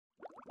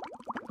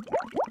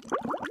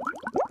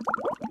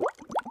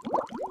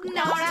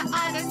Nora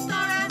agus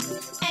Nora,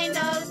 ain't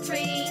no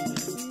three.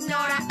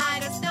 Nora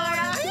agus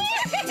Nora,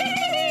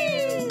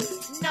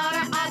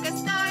 Nora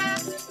agus Nora,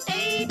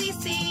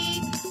 ABC.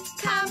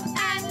 Come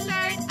and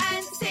learn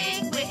and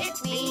sing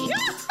with me.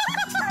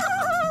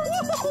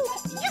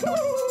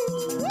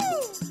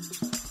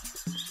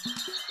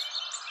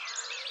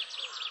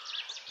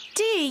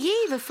 Dia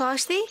Eva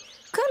Foshti,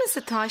 Kunas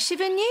atá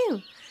sibh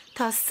aniu.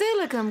 Tá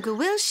sulagam go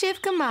bhfuil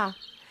sibh go maith.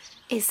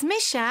 Is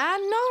Misha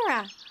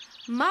Nora.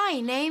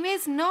 My name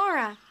is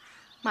Nora.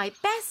 My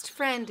best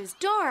friend is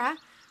Dora,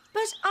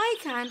 but I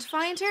can't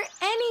find her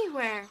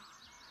anywhere.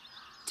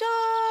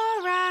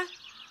 Dora,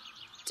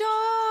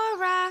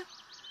 Dora,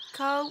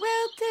 có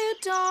bhfuil tú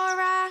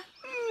Dora?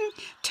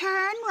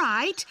 Turn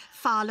right,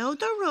 follow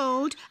the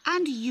road,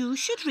 and you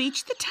should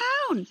reach the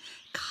town.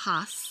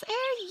 Cas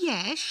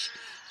yesh.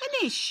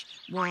 Anish.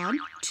 1,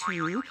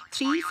 2,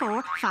 3,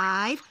 4,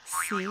 5,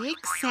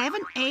 6,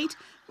 7, 8.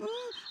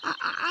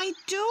 I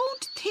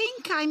don't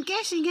think I'm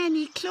getting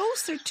any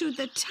closer to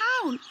the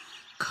town.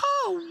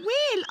 Có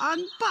bhfuil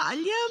an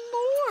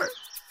Balliamore.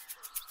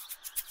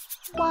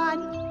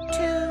 1,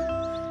 2,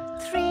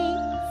 3,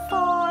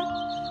 4.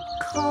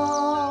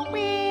 Có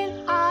bhfuil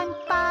an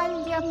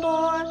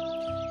Balliamore.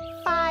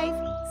 5,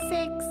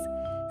 6,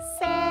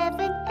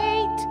 7,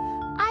 8.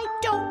 I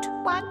don't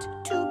want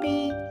to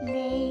be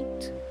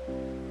late.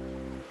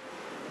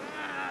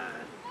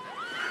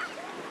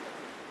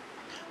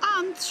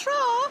 On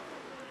throw,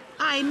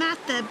 I'm at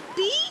the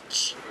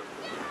beach.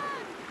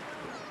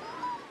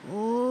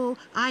 Oh,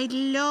 I'd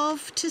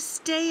love to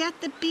stay at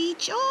the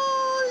beach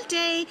all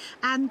day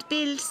and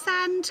build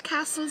sand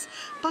castles,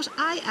 but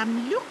I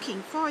am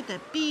looking for the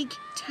big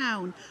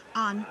town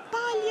on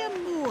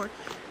Balliamore.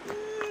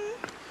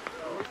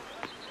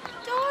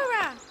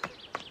 Dora,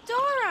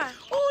 Dora.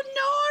 Oh,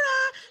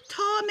 Nora,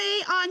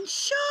 Tommy on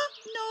seo,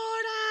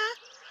 Nora.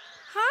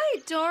 Hi,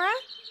 Dora.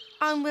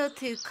 An bhfuil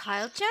tú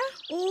Caillte?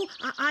 Oh,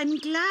 I'm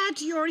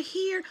glad you're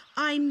here.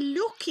 I'm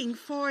looking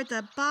for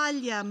the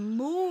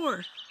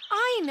Balliamore.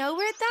 I know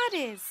where that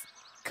is.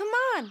 Come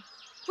on,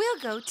 we'll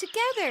go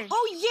together.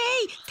 Oh,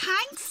 yay!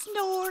 Thanks,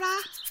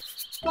 Nora.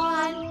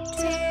 1,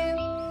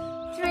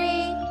 2,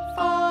 3,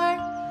 4.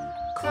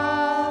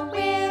 Có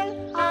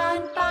bhfuil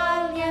an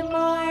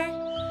Balliamore.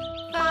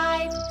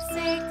 5,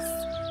 6,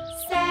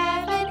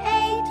 7,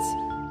 8.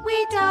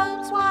 We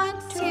don't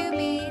want to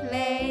be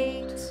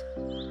late.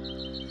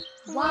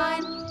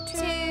 1,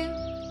 2,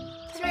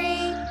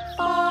 3,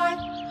 4.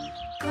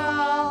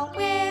 Có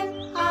bhfuil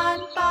an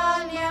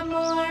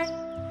Balliamore.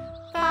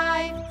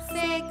 5,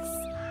 6,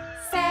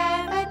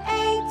 7,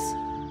 8.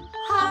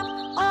 Hop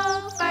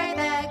over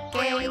the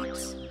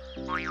gate.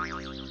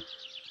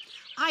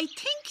 I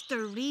think the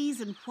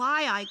reason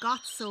why I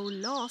got so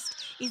lost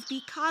is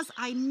because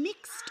I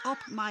mixed up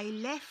my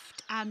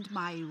left and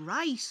my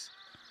right.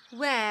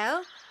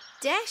 Well,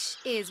 desh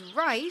is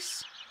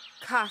right,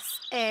 cas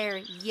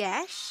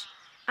yesh,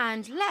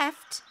 and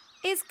left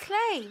is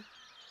clay,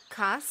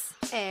 cas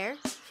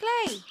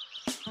clay.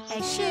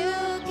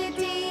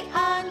 Siúgadí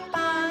an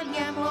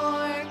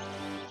Balliamore,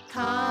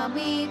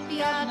 Tommy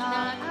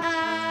beagnach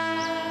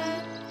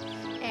an.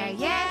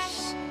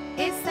 Yesh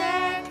is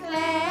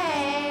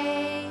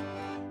clay.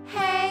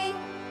 Hey,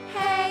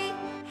 hey,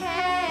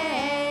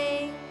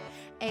 hey.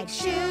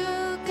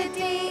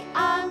 Siúgadí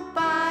an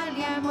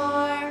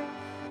Balliamore,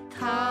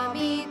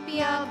 Tommy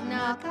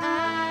beagnach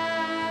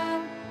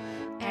an.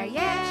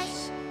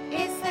 Yesh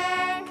is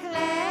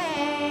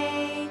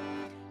clay.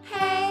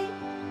 Hey,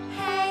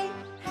 hey,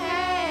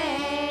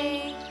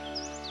 hey.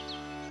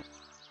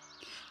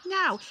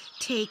 Now,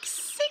 take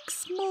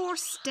 6 more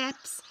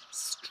steps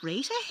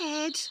straight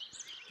ahead.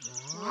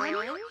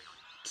 1,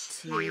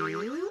 2,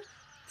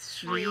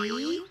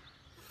 3,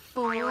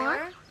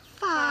 4,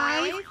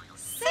 5.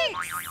 6.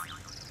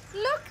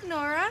 Look,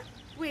 Nora,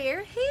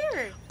 we're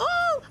here.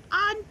 Oh,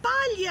 on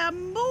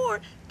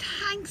Balliamore.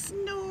 Thanks,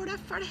 Nora,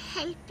 for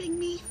helping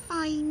me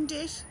find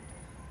it.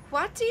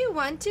 What do you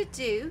want to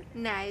do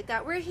now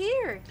that we're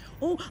here?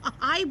 Oh,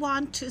 I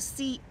want to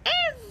see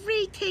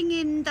everything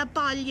in the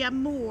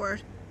Balliamore.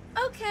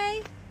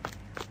 Okay.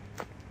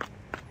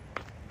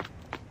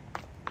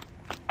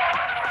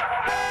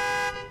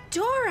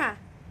 Dora,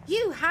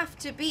 you have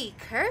to be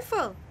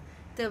careful.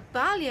 The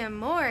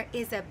Balliamore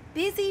is a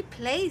busy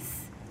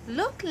place.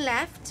 Look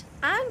left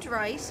and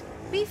right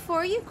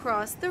before you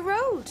cross the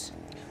road.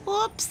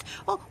 Oops.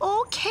 Oh,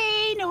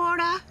 okay,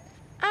 Nora.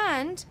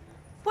 And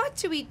what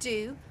do we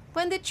do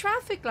when the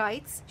traffic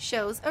lights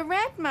shows a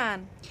red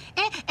man?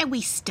 And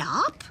we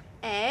stop?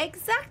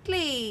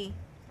 Exactly.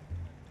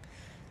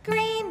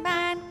 Green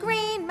man,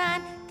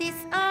 this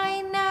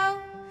I know.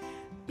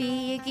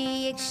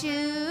 Big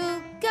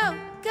shoe, go,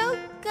 go,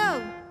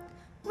 go.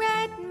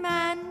 Red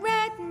man,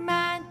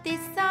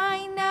 this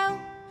I know.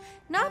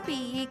 Not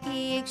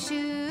big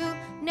shoe,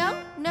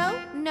 no,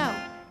 no, no.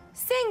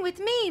 Sing with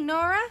me,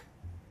 Nora.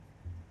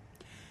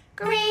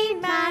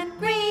 Green man,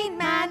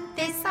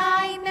 this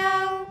I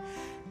know.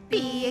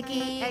 Big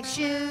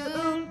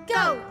shoe,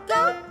 go,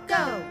 go,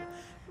 go.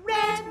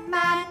 Red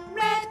man,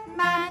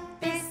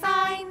 this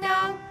I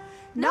know.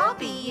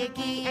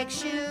 Giagi egg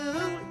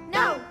shoe.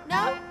 No,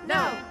 no,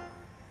 no.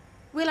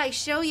 Will I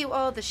show you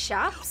all the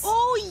shops?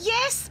 Oh,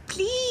 yes,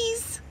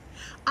 please.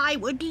 I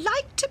would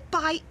like to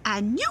buy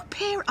a new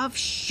pair of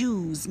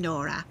shoes,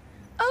 Nora.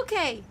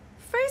 Okay,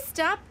 first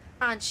stop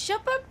on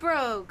Shoppa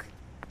Brogue.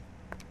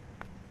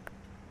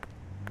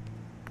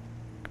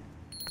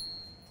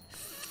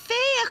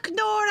 Feach,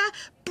 Nora,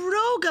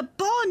 broga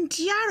bon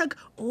diarag.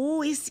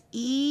 Oh, is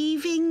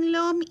evening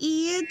lum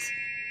eid.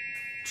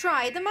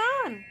 Try them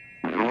on.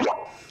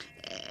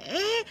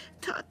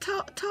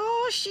 Ta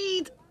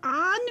she'd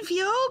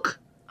anviog.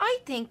 I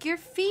think your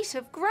feet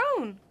have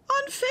grown.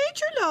 An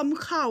féidir lum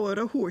chawar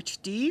a húirt,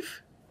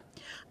 Steve.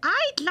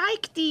 I'd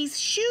like these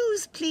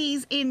shoes,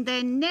 please, in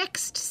the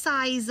next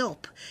size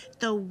up.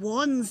 The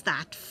ones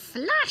that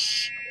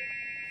flash.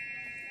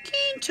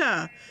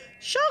 Cínta,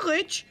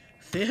 seagait,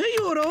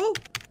 €50.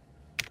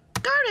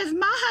 Garibh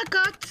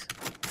mahagat.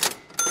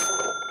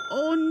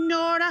 Oh,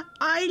 Nora,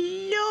 I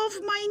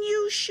love my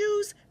new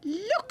shoes.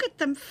 Look at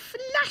them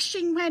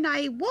flashing when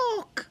I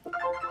walk.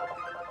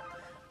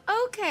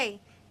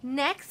 Okay,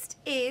 next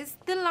is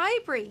the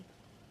library.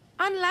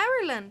 On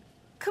Laurelin.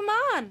 Come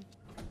on.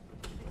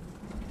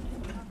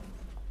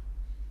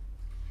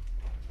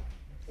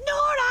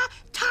 Nora,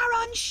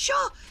 Taran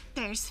Shaw,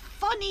 there's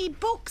funny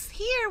books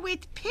here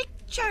with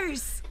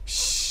pictures.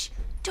 Shh,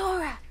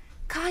 Dora.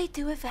 Kai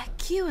do a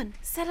vacuum.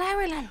 Sa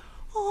Laurelin.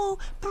 Oh,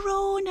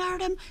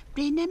 Bronarum,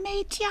 Brinna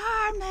me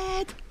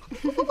Tiarmed.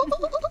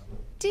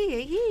 Dear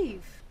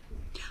Eve.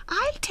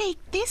 I'll take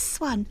this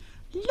one.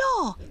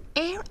 Law,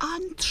 air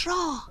on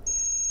Tra.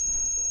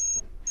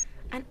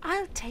 And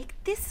I'll take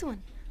this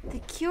one. The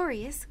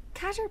Curious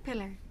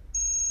Caterpillar.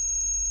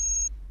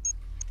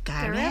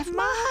 Gareth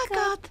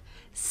Mahagot,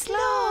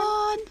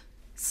 Slán.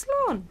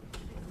 Sloan.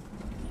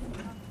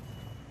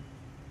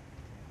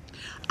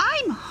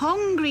 I'm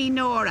hungry,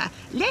 Nora.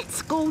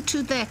 Let's go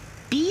to the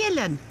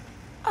Beelan.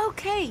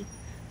 Okay.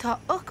 Tá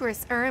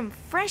Ucris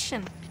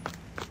freshen.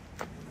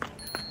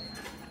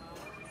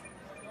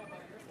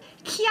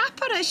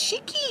 Ciapara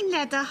shicín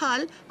le de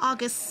hall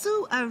agus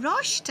sú a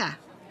rosta.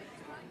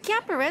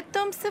 Ciapara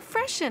dumsa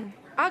freshen.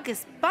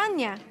 Agus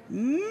banya.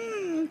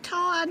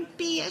 Tá an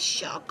bí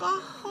seo go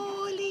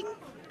hauling.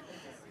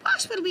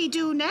 What will we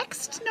do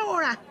next,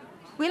 Nora?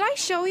 Will I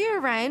show you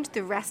around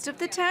the rest of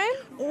the town?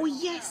 Oh,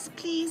 yes,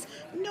 please.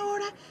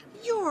 Nora,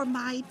 you're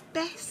my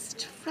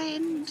best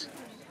friend.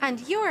 And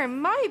you're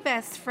my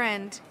best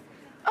friend.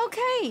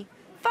 Okay,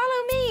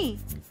 follow me.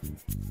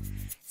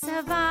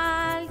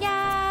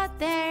 Savalia,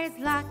 there's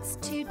lots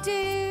to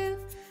do.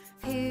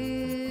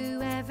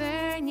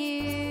 Whoever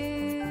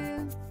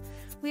knew?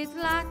 With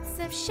lots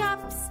of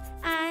shops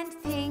and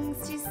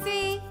things to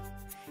see.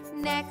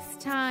 Next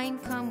time,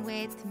 come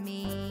with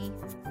me.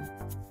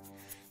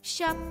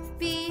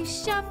 Shoppy,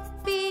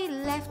 shoppy,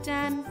 left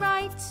and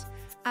right.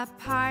 A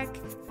park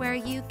where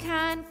you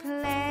can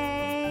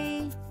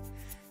play.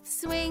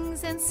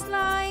 Swings and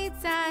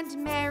slides and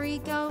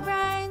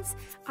merry-go-rounds.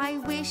 I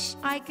wish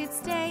I could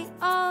stay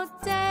all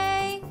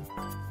day.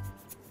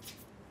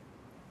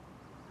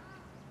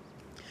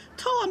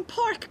 Tá an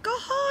park go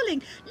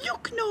hauling.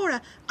 Look,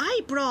 Nora,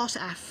 I brought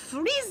a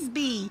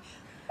frisbee.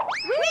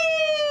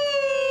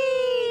 Whee!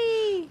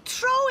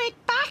 Throw it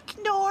back,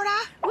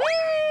 Nora. Whee!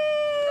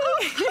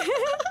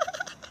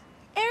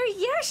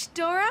 Yes,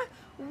 Dora.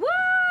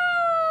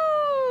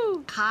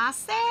 Woo!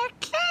 Casser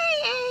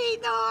clay,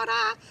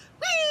 Nora.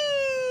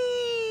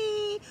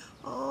 Whee!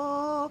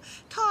 Oh,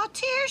 tá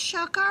tír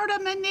seachar a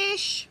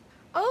manish.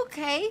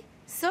 Okay,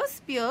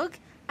 suspiog,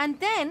 and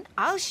then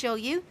I'll show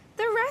you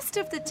the rest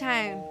of the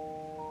town.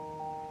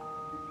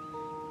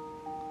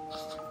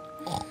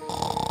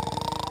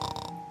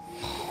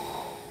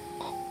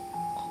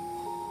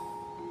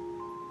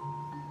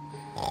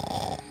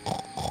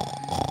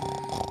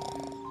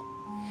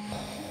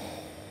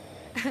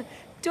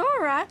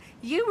 Dora,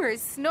 you were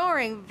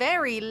snoring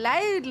very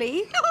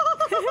loudly.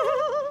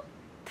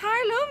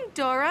 Tarlum,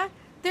 Dora,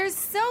 there's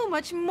so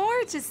much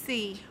more to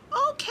see.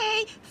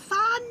 Okay,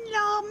 fan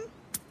lum.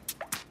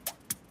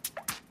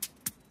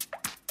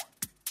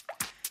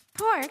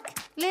 Pork,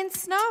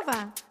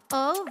 Linsnova,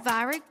 O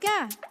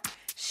Variga.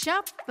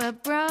 Shoppa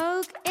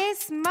Brogue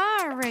is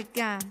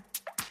Mariga.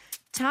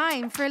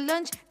 Time for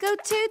lunch, go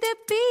to the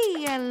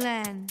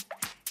Beelan.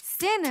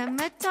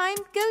 Cinema time,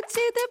 go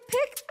to the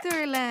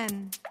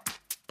Picturlan.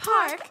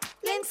 Park,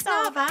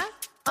 Linsnova,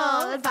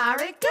 O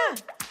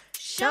Variga.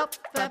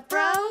 Shoppa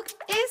Brogue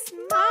is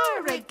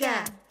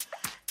Mariga.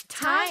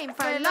 Time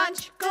for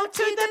lunch, go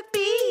to the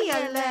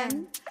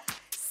Beelan.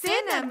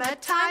 Cinema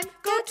time,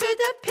 go to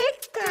the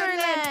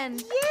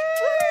Picturlan.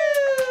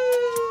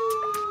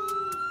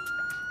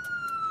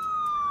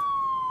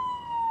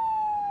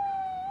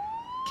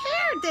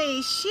 Care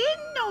they shin,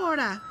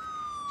 Nora.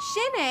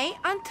 Shinne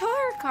on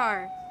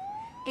Torcar.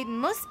 It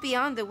must be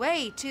on the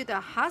way to the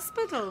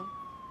hospital.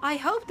 I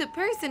hope the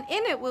person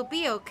in it will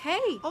be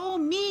okay. Oh,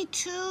 me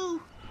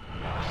too.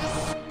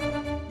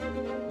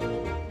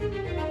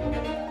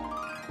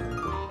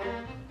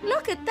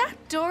 Look at that,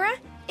 Dora.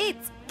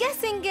 It's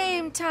guessing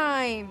game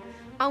time.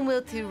 An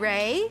bhfuil tú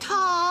ré?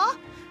 Tá.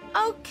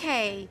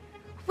 Okay.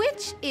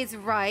 Which is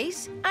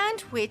right and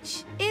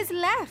which is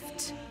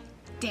left?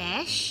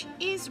 Deis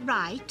is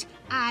right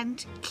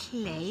and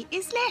clay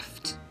is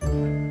left.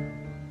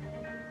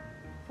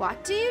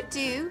 What do you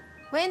do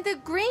when the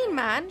green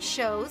man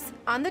shows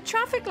on the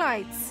traffic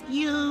lights?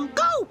 You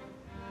go.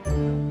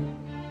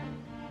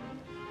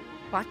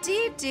 What do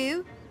you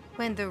do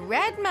when the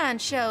red man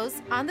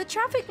shows on the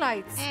traffic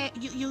lights?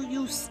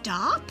 You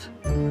stop.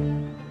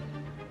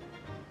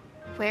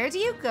 Where do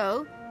you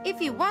go if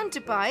you want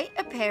to buy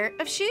a pair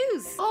of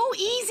shoes? Oh,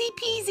 easy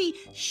peasy.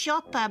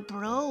 Shop a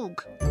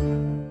brogue.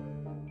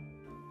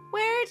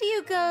 Where do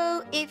you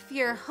go if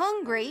you're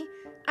hungry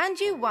and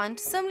you want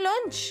some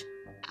lunch?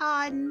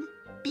 On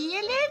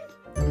Beelin?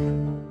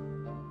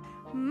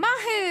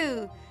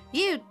 Mahu!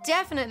 You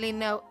definitely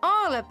know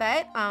all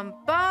about An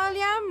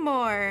Balla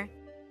Mór.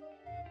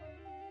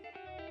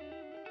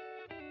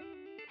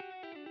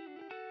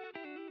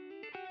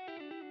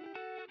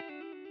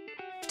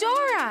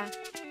 Dora!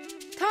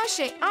 Tá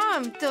sé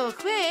am dul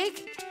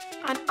chuig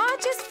an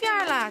Áideas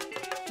Fearlach,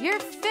 your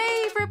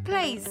favourite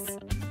place.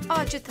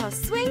 Áide tá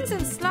swings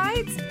and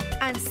slides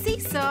and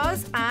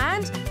seesaws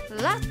and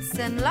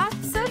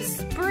lots of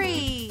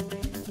spree.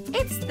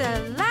 It's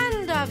the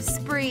land of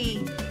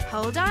spree.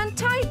 Hold on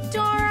tight,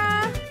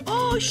 Dora.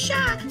 Oh,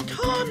 sha,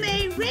 tá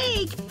me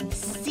rig.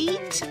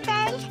 Seat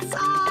belts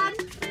on.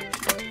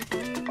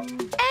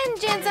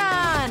 Engines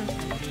on.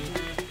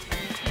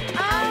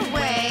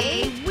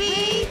 Away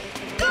we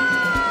go!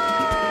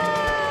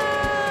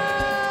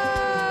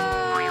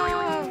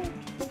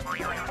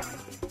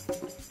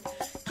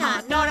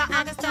 Tá Nora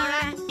agus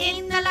Dora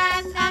in the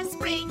land of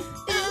spring.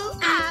 Ooh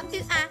ah,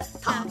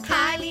 tá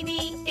Kylie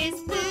ni is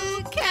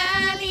boo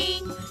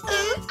curly.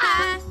 Ooh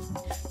ah,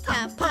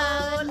 tá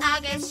Paul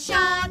agus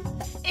Sean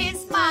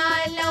is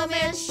Milo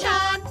Mill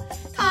Sean.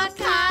 Tá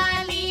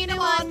Kylie the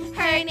one,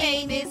 her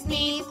name is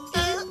Neve.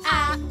 Ooh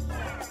ah.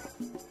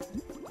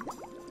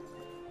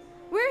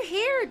 We're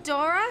here,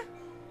 Dora.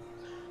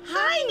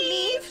 Hi,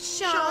 Neve,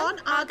 Sean,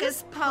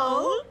 agus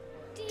Paul.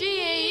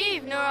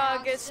 Díomh nor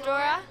agus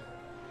Dora.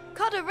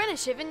 Cad a rinne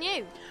sibh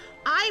inniu.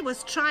 I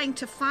was trying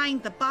to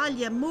find the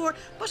Balla Mór,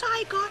 but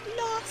I got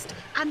lost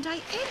and I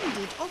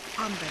ended up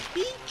on the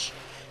beach.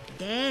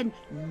 Then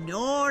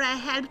Nora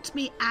helped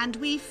me and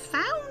we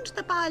found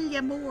the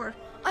Balla Mór.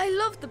 I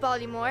love the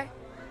Ballymore.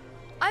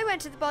 I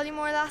went to the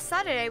Ballymore last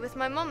Saturday with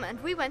my mum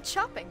and we went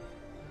shopping.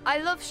 I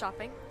love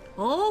shopping.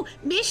 Oh,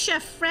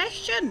 Misha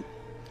freshen.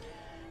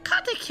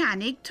 Cad a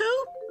canig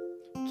too?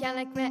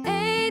 Ceannach me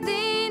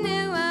éadaí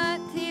nua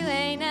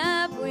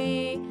tíléna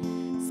bui.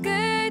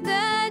 Skirt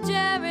the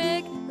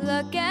Jarrick,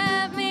 look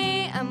at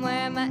me. I'm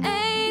wearing my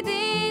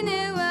éadaí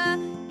nua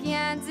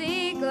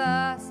Gianzi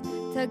gloss.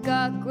 Tá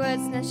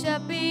gachwas na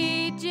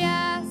shoppy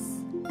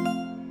jazz.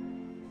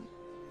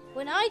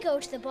 When I go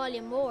to the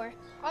Balla Mór,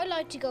 I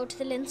like to go to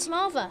the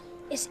Linsnova.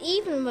 It's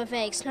even with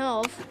egg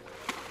snov.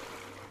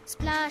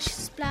 Splash,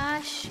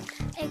 splash,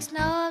 egg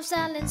snovs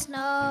a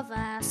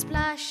Linsnova.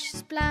 Splash,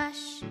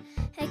 splash,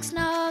 egg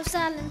snovs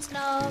a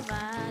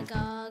Linsnova.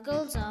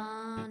 Goggles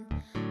on,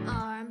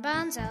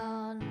 armbands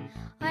on.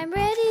 I'm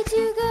ready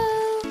to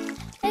go.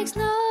 Egg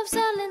snovs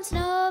a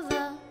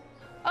Linsnova.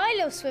 I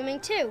love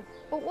swimming too,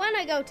 but when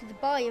I go to the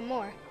Balla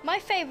Mór, my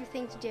favourite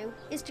thing to do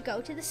is to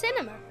go to the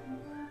cinema.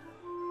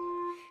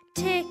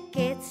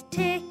 Tickets,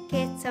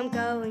 tickets, I'm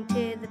going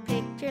to the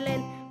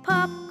Picturelin.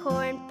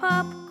 Popcorn,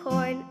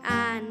 popcorn,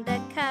 and a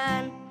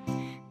can.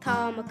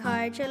 Tá má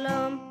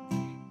cardulum,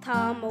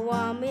 tá má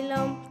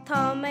wamilum,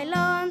 tá má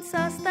lawn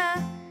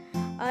sosta.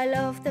 I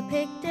love the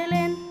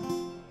Picturelin.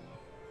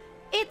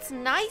 It's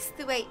nice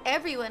the way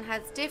everyone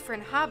has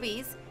different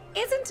hobbies,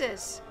 isn't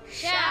it?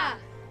 Yeah.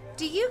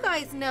 Do you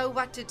guys know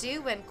what to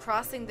do when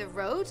crossing the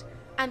road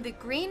and the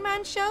green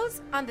man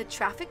shows on the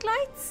traffic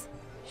lights?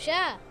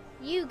 Sha,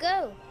 you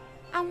go.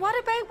 And what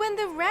about when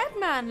the red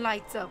man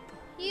lights up?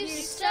 You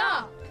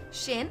stop.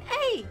 Shin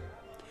A.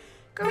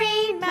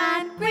 Green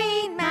man,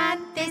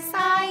 this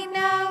I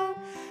know.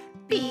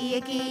 Be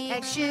a gee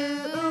ag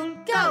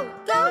shoon, go,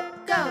 go,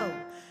 go.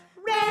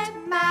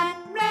 Red man,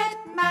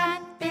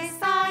 this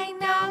I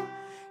know.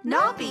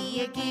 No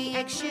be a gee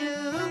ag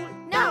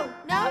shoon, no,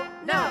 no,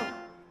 no.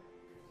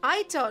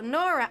 I taught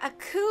Nora a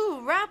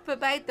cool rap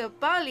about the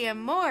Balla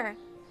Mór.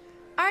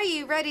 Are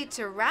you ready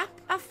to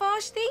rap, a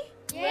Fáistí?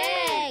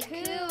 Yeah,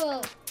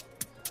 cool.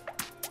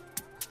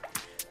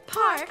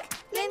 Park,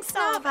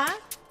 Linsnova,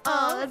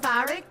 all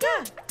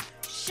Variga.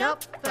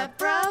 Shop a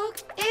brogue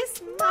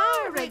is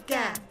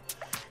Mariga.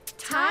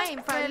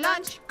 Time for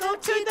lunch, go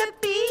to the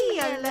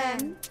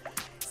Beelin.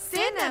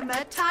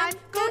 Cinema time,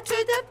 go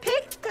to the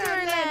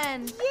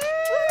Picturelin.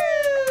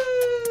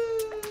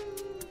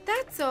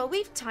 That's all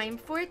we've time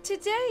for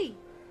today.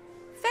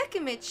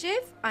 Fecamid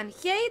Shiv on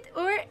Chéad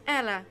or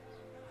Ella.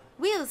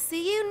 We'll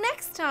see you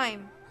next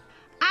time.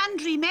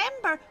 And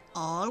remember,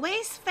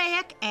 always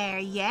feic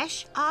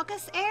yesh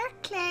agus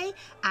clay,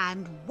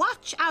 and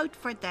watch out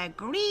for the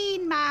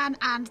green man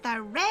and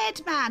the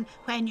red man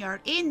when you're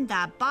in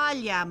the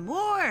Balla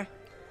Mór.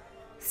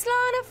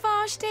 Slán a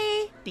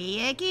fáistí.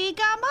 Bíagí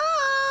gama.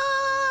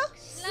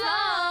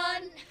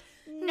 Slán.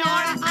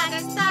 Nora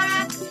agus Dora,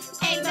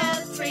 Ava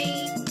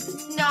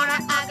 3. Nora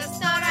agus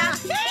Dora.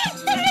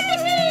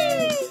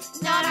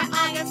 Nora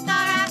agus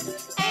Dora,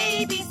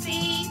 ABC.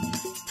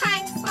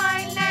 Thanks for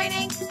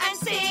learning and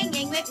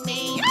singing with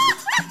me.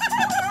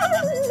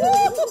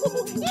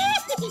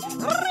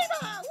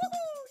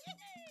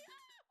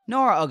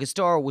 Nora agus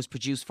Dora was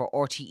produced for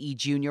RTE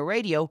Junior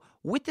Radio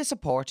with the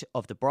support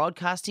of the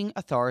Broadcasting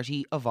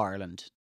Authority of Ireland.